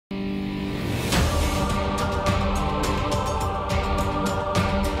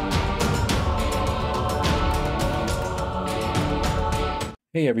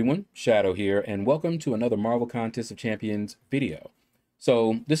Hey everyone, Shaedow here, and welcome to another Marvel Contest of Champions video.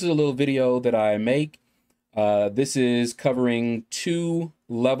 So this is a little video that I make. This is covering 2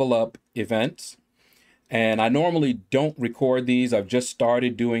 level up events, and I normally don't record these. I've just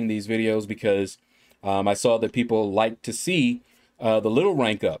started doing these videos because I saw that people like to see the little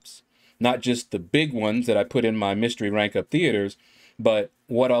rank ups, not just the big ones that I put in my mystery rank up theaters, but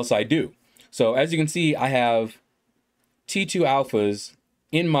what else I do. So as you can see, I have T2 alphas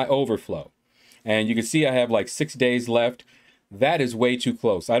in my overflow, and you can see I have like 6 days left. That is way too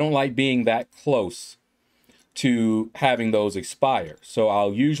close. I don't like being that close to having those expire, so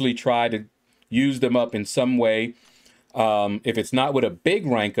I'll usually try to use them up in some way. If it's not with a big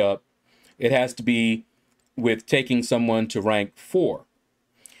rank up, it has to be with taking someone to rank 4,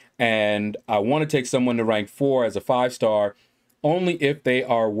 and I want to take someone to rank 4 as a 5-star only if they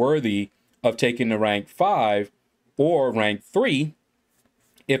are worthy of taking to rank 5 or rank 3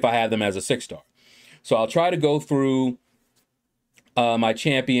 if I have them as a 6-star. So I'll try to go through my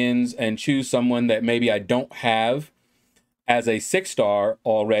champions and choose someone that maybe I don't have as a 6-star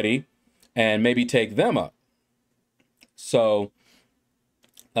already and maybe take them up. So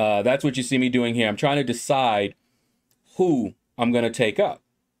that's what you see me doing here. I'm trying to decide who I'm going to take up.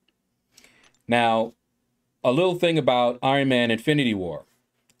 Now, a little thing about Iron Man Infinity War.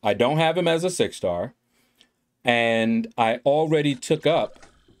 I don't have him as a 6-star, and I already took up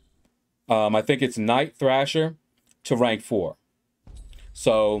I think it's Night Thrasher to rank 4.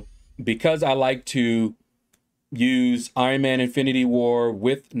 So because I like to use Iron Man Infinity War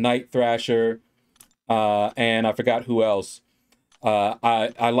with Night Thrasher, and I forgot who else,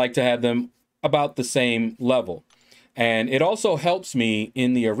 I like to have them about the same level. And it also helps me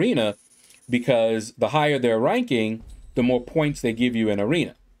in the arena because the higher their ranking, the more points they give you in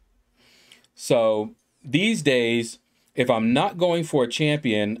arena. So these days, if I'm not going for a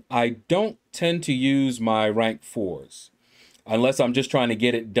champion, I don't tend to use my rank 4s. Unless I'm just trying to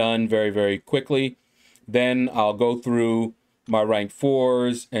get it done very, very quickly, then I'll go through my rank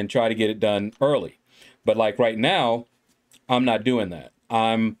 4s and try to get it done early. But like right now, I'm not doing that.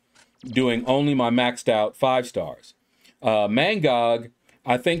 I'm doing only my maxed out 5-stars. mcoc,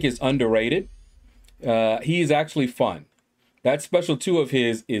 I think, is underrated. He is actually fun. That special 2 of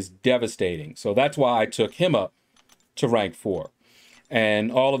his is devastating. So that's why I took him up to rank 4. And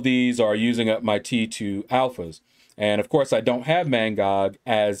all of these are using up my T2 alphas. And of course, I don't have mcoc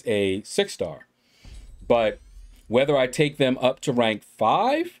as a 6-star. But whether I take them up to rank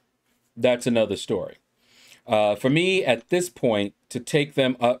 5, that's another story. For me, at this point, to take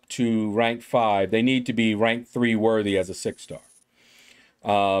them up to rank 5, they need to be rank 3 worthy as a 6-star.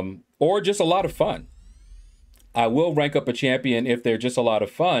 Or just a lot of fun. I will rank up a champion if they're just a lot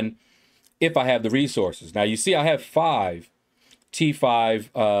of fun, if I have the resources. Now, you see I have 5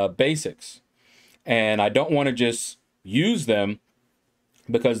 T5 basics, and I don't want to just use them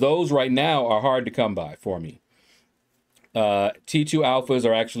because those right now are hard to come by for me. T2 alphas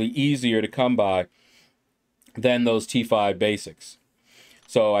are actually easier to come by than those T5 basics.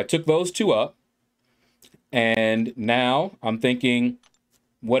 So I took those 2 up, and now I'm thinking,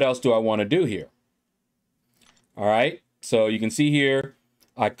 what else do I want to do here? All right, so you can see here,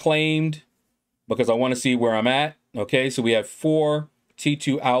 I claimed because I want to see where I'm at. Okay, so we have 4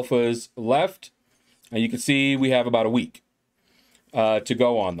 T2 alphas left, and you can see we have about a week to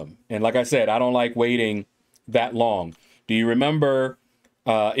go on them. And like I said, I don't like waiting that long. Do you remember,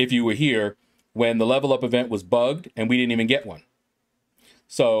 if you were here, when the level up event was bugged and we didn't even get one?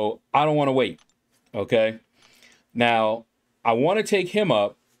 So I don't want to wait. Okay, now I want to take him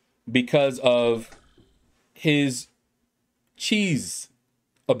up because of his cheese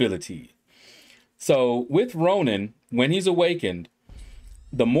ability. So with Ronin, when he's awakened,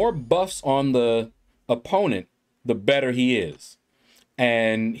 the more buffs on the opponent, the better he is.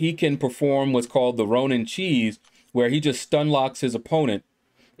 And he can perform what's called the Ronin cheese, where he just stun locks his opponent.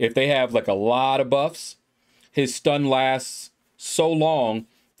 If they have like a lot of buffs, his stun lasts so long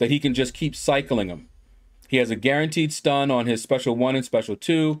that he can just keep cycling them. He has a guaranteed stun on his special 1 and special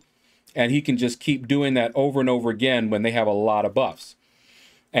 2, and he can just keep doing that over and over again when they have a lot of buffs.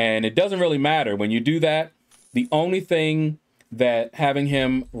 And it doesn't really matter. When you do that, the only thing that having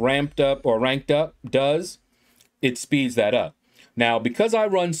him ramped up or ranked up does, it speeds that up. Now, because I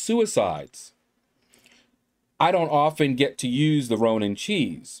run suicides, I don't often get to use the Ronin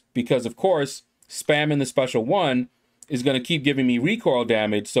cheese because, of course, spamming the special 1 is going to keep giving me recoil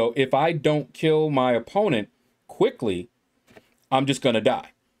damage. So if I don't kill my opponent quickly, I'm just going to die.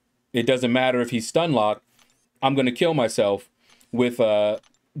 It doesn't matter if he's stun locked. I'm going to kill myself with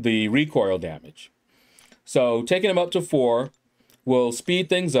the recoil damage. So taking him up to 4, will speed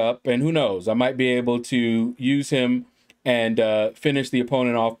things up, and who knows, I might be able to use him and finish the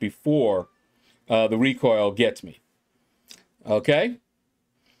opponent off before the recoil gets me. Okay?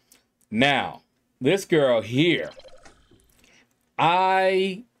 Now, this girl here,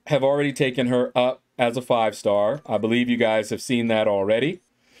 I have already taken her up as a 5-star. I believe you guys have seen that already.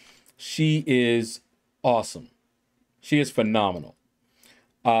 She is awesome. She is phenomenal.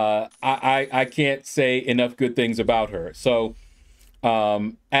 I can't say enough good things about her. So,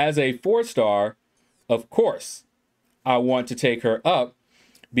 as a 4-star, of course, I want to take her up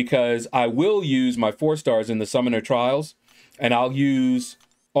because I will use my 4-stars in the Summoner Trials, and I'll use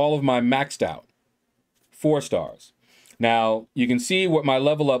all of my maxed out 4-stars. Now, you can see what my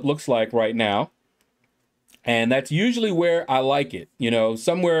level up looks like right now, and that's usually where I like it, you know,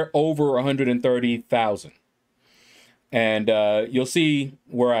 somewhere over 130,000. And you'll see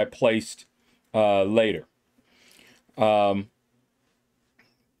where I placed later. But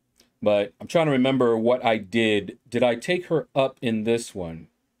I'm trying to remember what I did. Did I take her up in this one?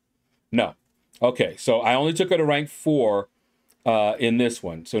 No. Okay, so I only took her to rank 4 in this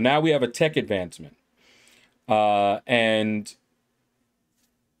one. So now we have a tech advancement. And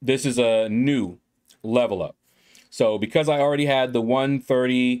this is a new level up. So because I already had the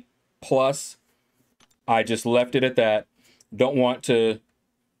 130 plus, I just left it at that. Don't want to,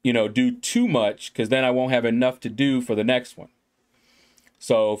 you know, do too much because then I won't have enough to do for the next one.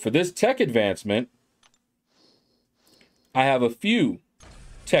 So for this tech advancement, I have a few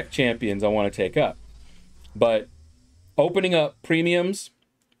tech champions I want to take up. But opening up premiums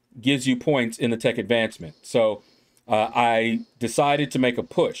gives you points in the tech advancement. So I decided to make a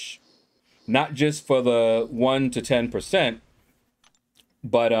push, not just for the 1 to 10%,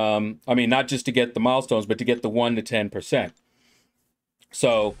 but I mean, not just to get the milestones, but to get the 1 to 10%.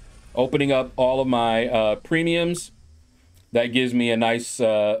 So opening up all of my premiums, that gives me a nice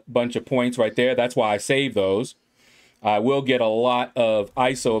bunch of points right there. That's why I save those. I will get a lot of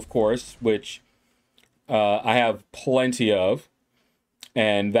ISO, of course, which I have plenty of.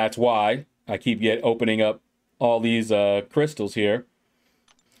 And that's why I keep opening up all these crystals here.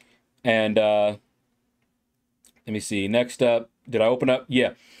 And let me see. Next up, did I open up?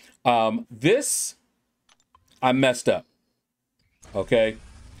 Yeah. This, I messed up. Okay.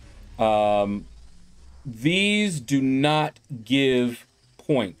 These do not give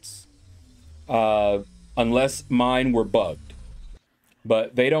points unless mine were bugged.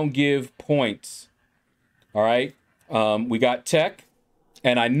 But they don't give points. All right. We got tech.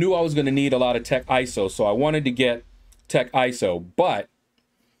 And I knew I was going to need a lot of tech ISO, so I wanted to get tech ISO. But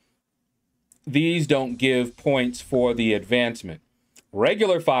these don't give points for the advancement.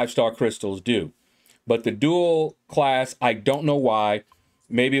 Regular 5-star crystals do. But the dual class, I don't know why.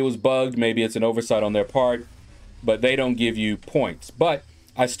 Maybe it was bugged. Maybe it's an oversight on their part. But they don't give you points. But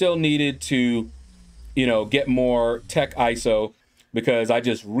I still needed to, you know, get more tech ISO because I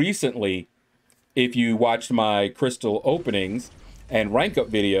just recently, if you watched my crystal openings and rank up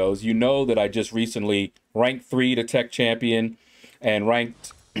videos, you know that I just recently ranked 3 to tech champion and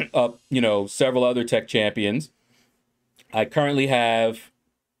ranked up, you know, several other tech champions. I currently have,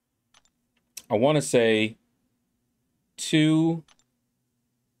 I want to say, two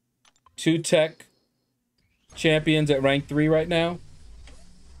tech champions at rank 3 right now.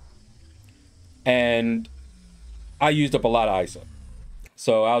 And I used up a lot of ISO.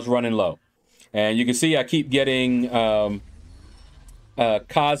 So I was running low. And you can see I keep getting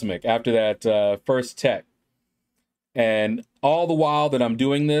Cosmic after that first tech. And all the while that I'm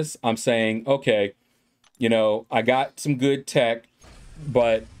doing this, I'm saying, okay, you know, I got some good tech,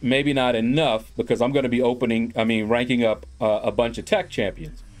 but maybe not enough because I'm going to be ranking up a bunch of tech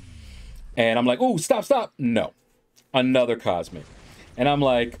champions. And I'm like, oh, stop. No, another Cosmic. And I'm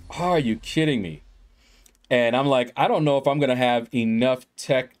like, oh, are you kidding me? And I'm like, I don't know if I'm going to have enough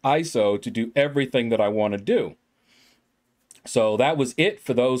tech ISO to do everything that I want to do. So that was it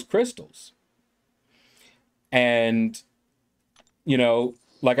for those crystals. And, you know,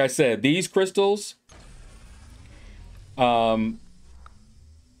 like I said, these crystals, I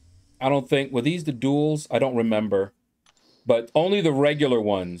don't think, were these the duels? I don't remember. But only the regular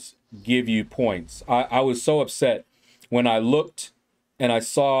ones give you points. I was so upset when I looked and I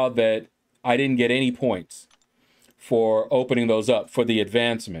saw that I didn't get any points for opening those up for the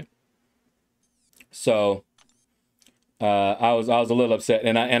advancement. So I was a little upset,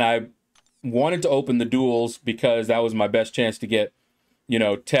 and I wanted to open the duels because that was my best chance to get, you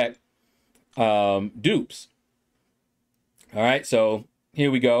know, tech dupes. All right, so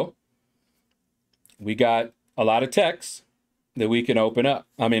here we go. We got a lot of techs that we can open up.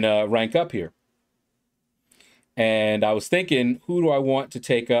 Rank up here. And I was thinking, who do I want to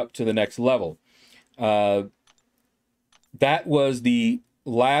take up to the next level? That was the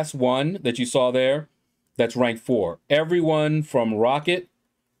last one that you saw there. That's rank 4. Everyone from Rocket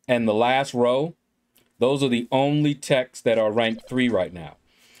and the last row, those are the only techs that are ranked 3 right now.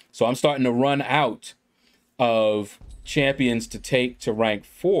 So I'm starting to run out of champions to take to rank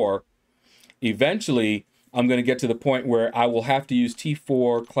 4. Eventually, I'm going to get to the point where I will have to use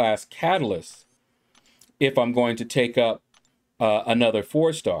T4 class catalysts if I'm going to take up another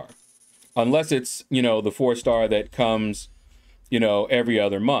 4-star. Unless it's, you know, the 4-star that comes, you know, every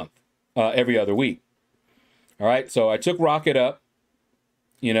other month, every other week. All right, so I took Rocket up,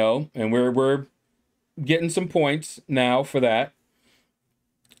 you know, and we're getting some points now for that.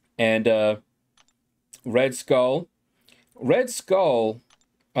 And Red Skull. Red Skull,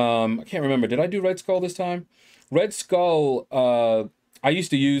 I can't remember. Did I do Red Skull this time? Red Skull, I used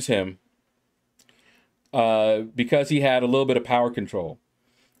to use him because he had a little bit of power control.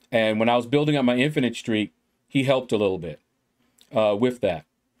 And when I was building up my infinite streak, he helped a little bit with that.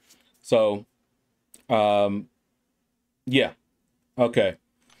 So, yeah. Okay.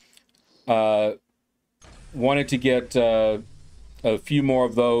 Wanted to get a few more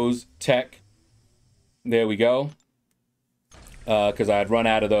of those tech. There we go. Because I had run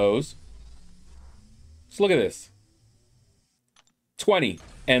out of those. So look at this. 20.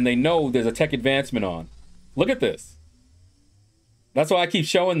 And they know there's a tech advancement on. Look at this. That's why I keep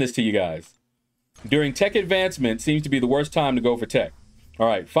showing this to you guys. During tech advancement seems to be the worst time to go for tech. All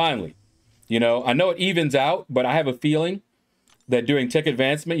right, finally. You know, I know it evens out, but I have a feeling that during tech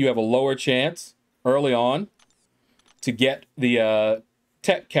advancement, you have a lower chance early on to get the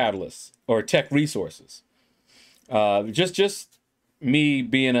tech catalysts or tech resources. Just me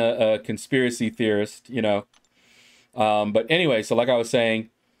being a conspiracy theorist, you know. But anyway, so like I was saying,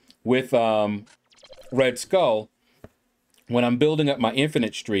 with Red Skull, when I'm building up my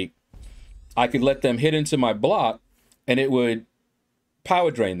infinite streak, I could let them hit into my block and it would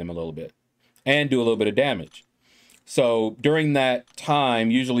power drain them a little bit and do a little bit of damage. So during that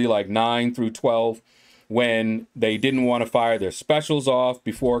time, usually like 9 through 12, when they didn't want to fire their specials off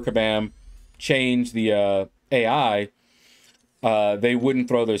before Kabam changed the AI, they wouldn't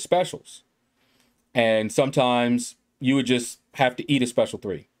throw their specials. And sometimes you would just have to eat a special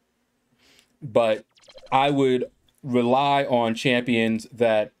 3. But I would rely on champions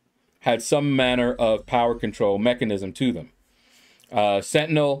that had some manner of power control mechanism to them.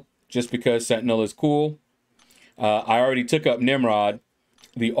 Sentinel, just because Sentinel is cool. I already took up Nimrod,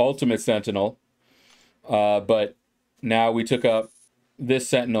 the ultimate Sentinel. But now we took up this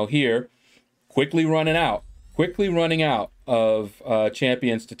Sentinel here. Quickly running out of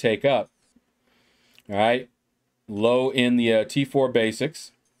champions to take up. All right. Low in the T4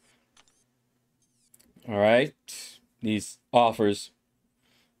 basics. All right. These offers.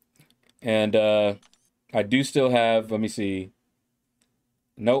 And I do still have, let me see.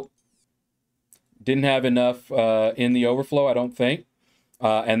 Nope. Didn't have enough in the overflow, I don't think.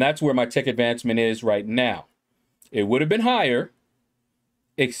 And that's where my tech advancement is right now. It would have been higher,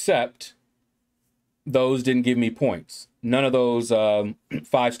 except those didn't give me points. None of those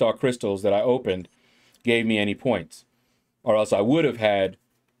 5-star crystals that I opened gave me any points. Or else I would have had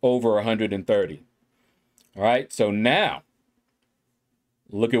over 130. All right, so now,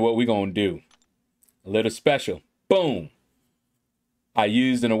 look at what we're going to do. A little special. Boom. I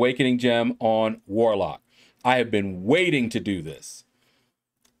used an Awakening Gem on Warlock. I have been waiting to do this.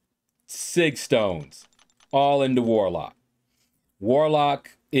 6 stones, all into Warlock.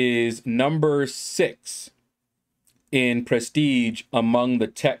 Warlock is number 6 in prestige among the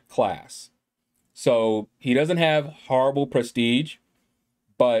tech class. So he doesn't have horrible prestige,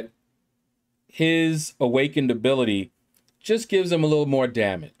 but his awakened ability just gives him a little more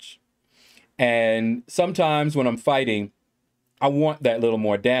damage. And sometimes when I'm fighting, I want that little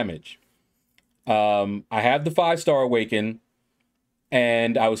more damage. I have the 5-star awaken,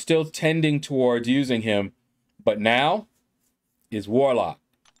 and I was still tending towards using him, but now is Warlock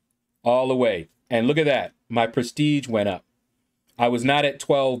all the way. And look at that. My prestige went up. I was not at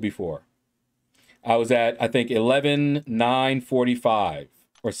 12 before. I was at, I think, 11,945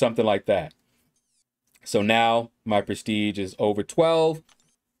 or something like that. So now my prestige is over 12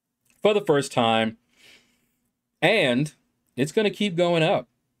 for the first time. And it's going to keep going up.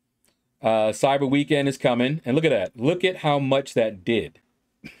 Cyber Weekend is coming. And look at that. Look at how much that did.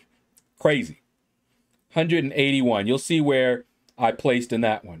 Crazy. 181. You'll see where I placed in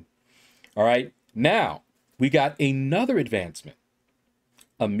that one. All right. Now, we got another advancement.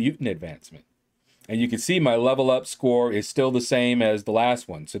 A mutant advancement. And you can see my level up score is still the same as the last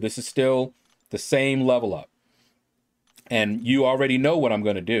one. So this is still the same level up. And you already know what I'm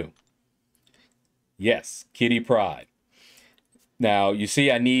going to do. Yes, Kitty Pryde. Now, you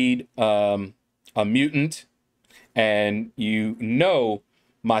see I need a mutant, and you know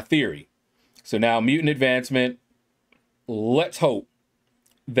my theory. So now mutant advancement, let's hope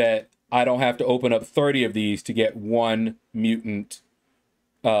that I don't have to open up 30 of these to get one mutant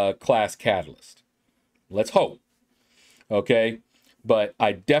class catalyst. Let's hope. Okay, but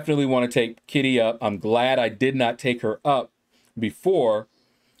I definitely want to take Kitty up. I'm glad I did not take her up before.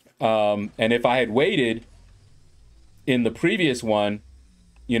 And if I had waited in the previous one,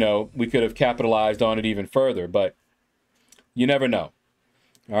 you know, we could have capitalized on it even further, but you never know.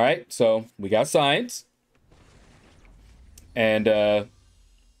 All right, so we got science. And we're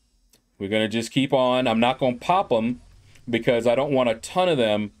going to just keep on. I'm not going to pop them because I don't want a ton of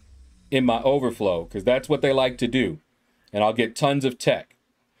them in my overflow, because that's what they like to do. And I'll get tons of tech.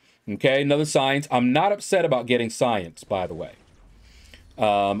 Okay, another science. I'm not upset about getting science, by the way.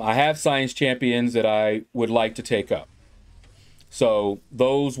 I have science champions that I would like to take up. So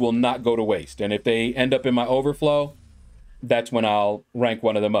those will not go to waste. And if they end up in my overflow, that's when I'll rank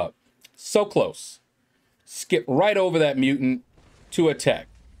one of them up. So close. Skip right over that mutant to a tech.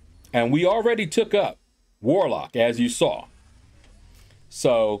 And we already took up Warlock, as you saw.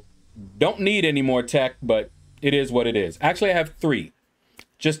 So don't need any more tech, but it is what it is. Actually, I have 3.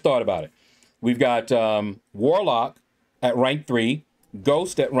 Just thought about it. We've got Warlock at rank 3,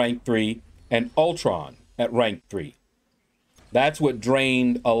 Ghost at rank 3, and Ultron at rank 3. That's what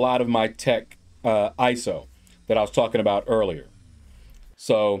drained a lot of my tech ISO that I was talking about earlier.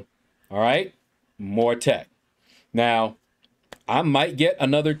 So, all right, more tech. Now, I might get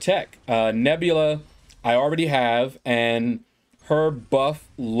another tech. Nebula, I already have, and her buff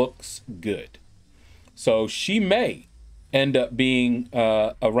looks good. So she may end up being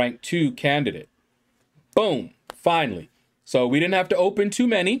a rank 2 candidate. Boom, finally. So we didn't have to open too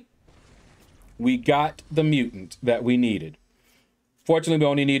many. We got the mutant that we needed. Fortunately, we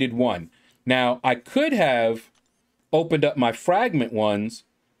only needed 1. Now, I could have opened up my fragment ones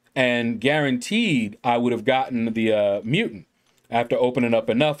and guaranteed I would have gotten the mutant after opening up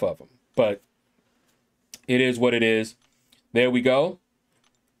enough of them. But it is what it is. There we go.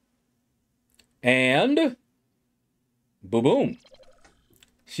 And boom.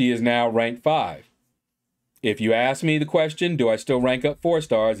 She is now rank 5. If you ask me the question, do I still rank up 4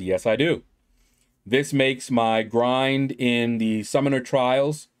 stars? Yes, I do. This makes my grind in the summoner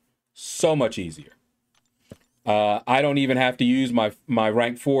trials so much easier. I don't even have to use my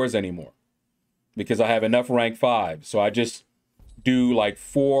rank 4s anymore because I have enough rank 5. So I just do like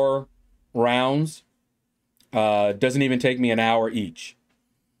 4 rounds. Doesn't even take me an hour each.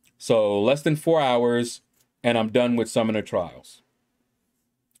 So less than 4 hours and I'm done with summoner trials.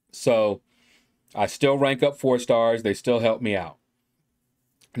 So I still rank up 4 stars. They still help me out.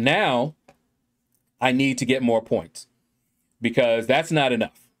 Now I need to get more points because that's not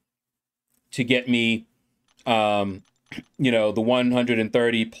enough to get me, you know, the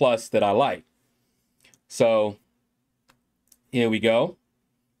 130 plus that I like. So here we go.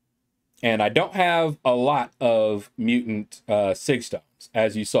 And I don't have a lot of mutant sig stones,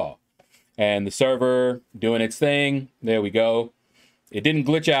 as you saw. And the server doing its thing. There we go. It didn't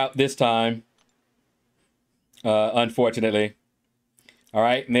glitch out this time, unfortunately. All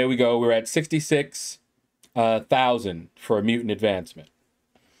right, and there we go. We're at 66,000 for mutant advancement.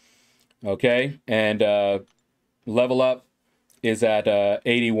 Okay, and level up is at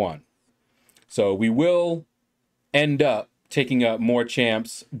 81. So we will end up taking up more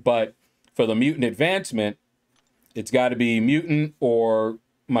champs, but for the mutant advancement, it's got to be mutant or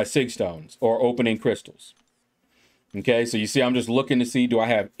my sig stones or opening crystals. Okay, so you see I'm just looking to see, do I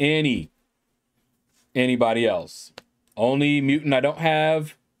have anybody else? Only mutant I don't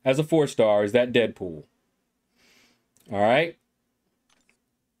have as a 4-star is that Deadpool. All right.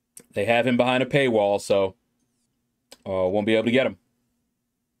 They have him behind a paywall, so won't be able to get him.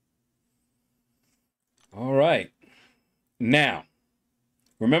 All right. Now,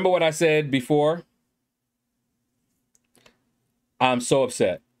 remember what I said before? I'm so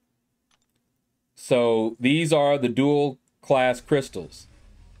upset. So these are the dual class crystals.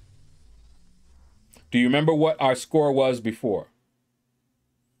 Do you remember what our score was before?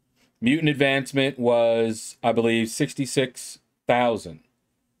 Mutant advancement was, I believe, 66,000.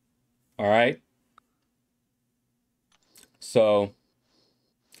 All right. So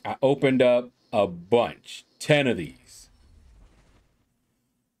I opened up a bunch, 10 of these,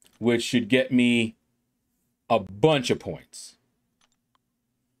 which should get me a bunch of points.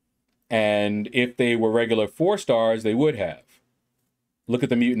 And if they were regular 4 stars, they would have. Look at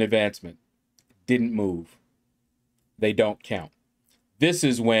the mutant advancement. Didn't move. they don't count. This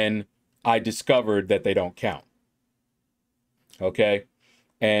is when I discovered that they don't count. Okay.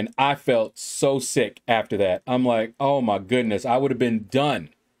 And I felt so sick after that. I'm like, oh my goodness, I would have been done,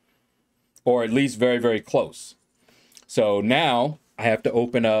 or at least very, very close. So now I have to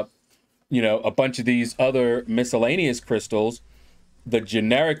open up, you know, a bunch of these other miscellaneous crystals, the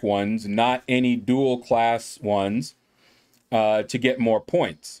generic ones, not any dual class ones, to get more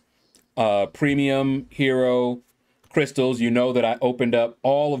points. Premium hero crystals, you know that I opened up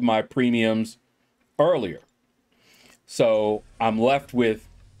all of my premiums earlier. So I'm left with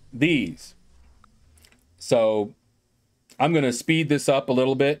these. So I'm going to speed this up a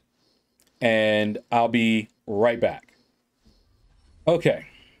little bit and I'll be right back. Okay.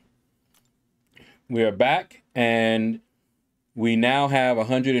 We are back and we now have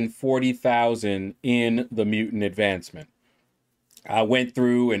 140,000 in the mutant advancement. I went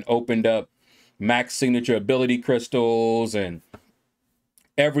through and opened up max signature ability crystals and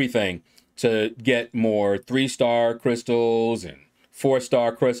everything to get more 3-star crystals and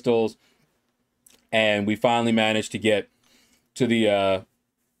 4-star crystals. And we finally managed to get to the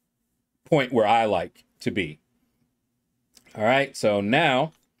point where I like to be. All right, so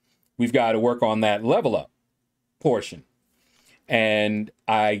now we've got to work on that level up portion. And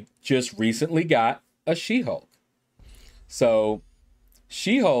I just recently got a She-Hulk. So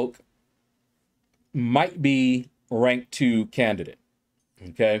She-Hulk might be rank 2 candidate.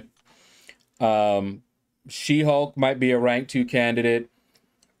 Okay. She-Hulk might be a rank 2 candidate.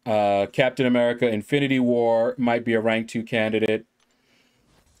 Captain America Infinity War might be a rank 2 candidate.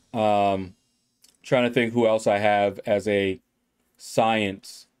 Trying to think who else I have as a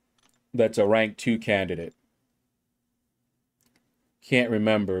science that's a rank 2 candidate. Can't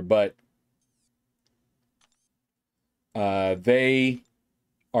remember, but they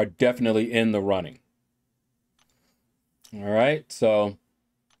are definitely in the running. All right, so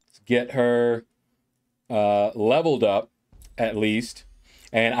let's get her leveled up at least.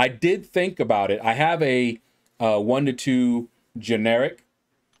 And I did think about it. I have a 1 to 2 generic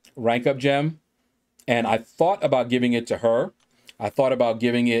rank up gem, and I thought about giving it to her. I thought about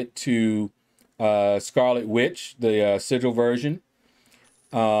giving it to Scarlet Witch, the sigil version.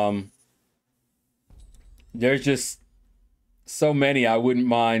 There's just so many I wouldn't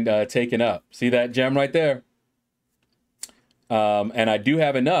mind taking up. See that gem right there? And I do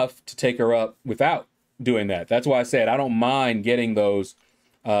have enough to take her up without doing that. That's why I said I don't mind getting those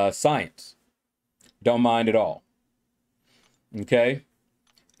science. Don't mind at all. Okay.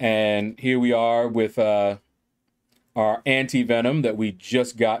 And here we are with our anti-venom that we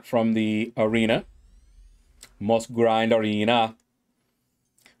just got from the arena. Must grind arena.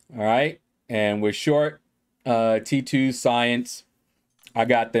 All right. And we're short T2 science. I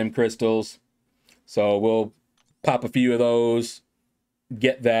got them crystals. So we'll pop a few of those,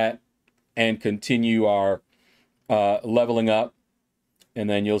 get that, and continue our leveling up. And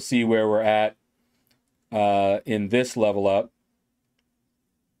then you'll see where we're at in this level up.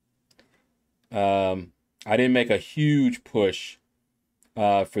 I didn't make a huge push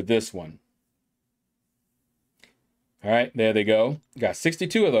for this one. All right, there they go. Got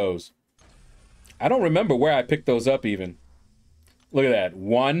 62 of those. I don't remember where I picked those up even. Look at that,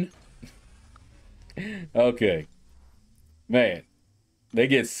 1. Okay. Man, they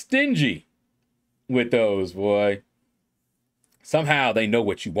get stingy with those, boy. Somehow they know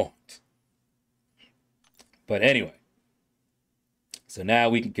what you want. But anyway. So now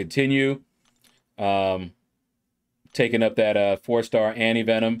we can continue. Taking up that 4-star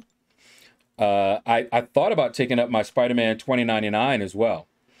anti-venom. I thought about taking up my Spider-Man 2099 as well.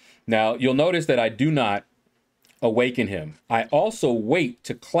 Now, you'll notice that I do not awaken him. I also wait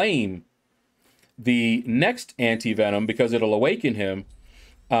to claim the next anti-venom because it'll awaken him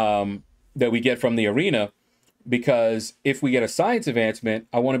that we get from the arena. Because if we get a science advancement,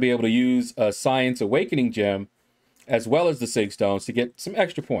 I want to be able to use a science awakening gem as well as the Sig Stones to get some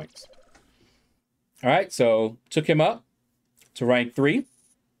extra points. All right, so took him up to rank 3.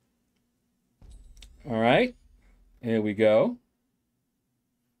 All right, here we go.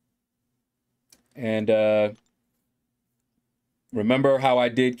 And remember how I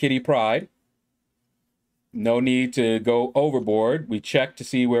did Kitty Pryde. No need to go overboard. We check to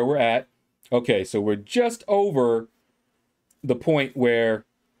see where we're at. Okay, so we're just over the point where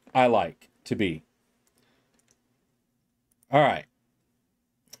I like to be. All right.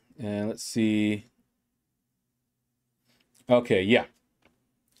 And let's see. Okay, yeah.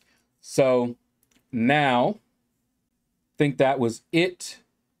 So now, I think that was it.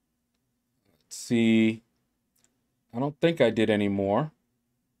 Let's see. I don't think I did any more.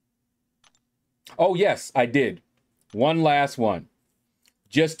 Oh, yes, I did. One last one.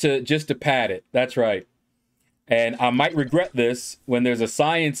 Just to pad it. That's right. And I might regret this when there's a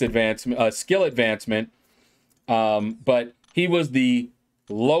science advancement, a skill advancement. But he was the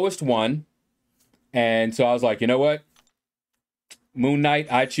lowest one. And so I was like, you know what? Moon Knight,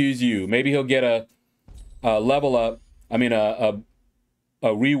 I choose you. Maybe he'll get a level up. I mean, a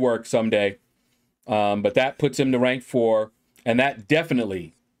rework someday. But that puts him to rank 4. And that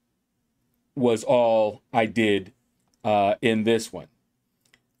definitely was all I did in this one.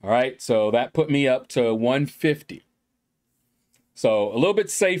 All right, so that put me up to 150. So a little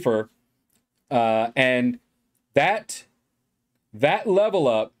bit safer. And that level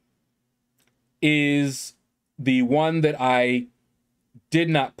up is the one that I did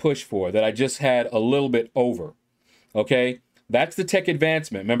not push for, that I just had a little bit over. Okay, that's the tech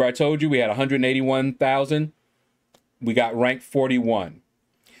advancement. Remember I told you we had 181,000. We got rank 41.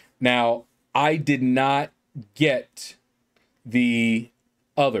 Now, I did not get the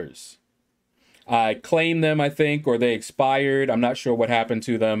others. I claimed them, I think, or they expired. I'm not sure what happened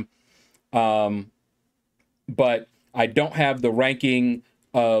to them. But I don't have the ranking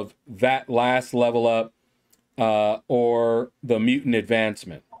of that last level up or the mutant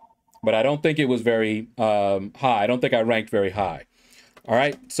advancement. But I don't think it was very high. I don't think I ranked very high. All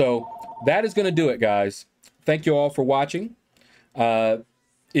right, so that is going to do it, guys. Thank you all for watching.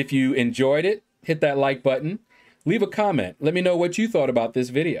 If you enjoyed it, hit that like button. Leave a comment. Let me know what you thought about this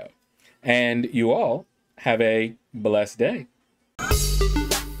video. And you all have a blessed day.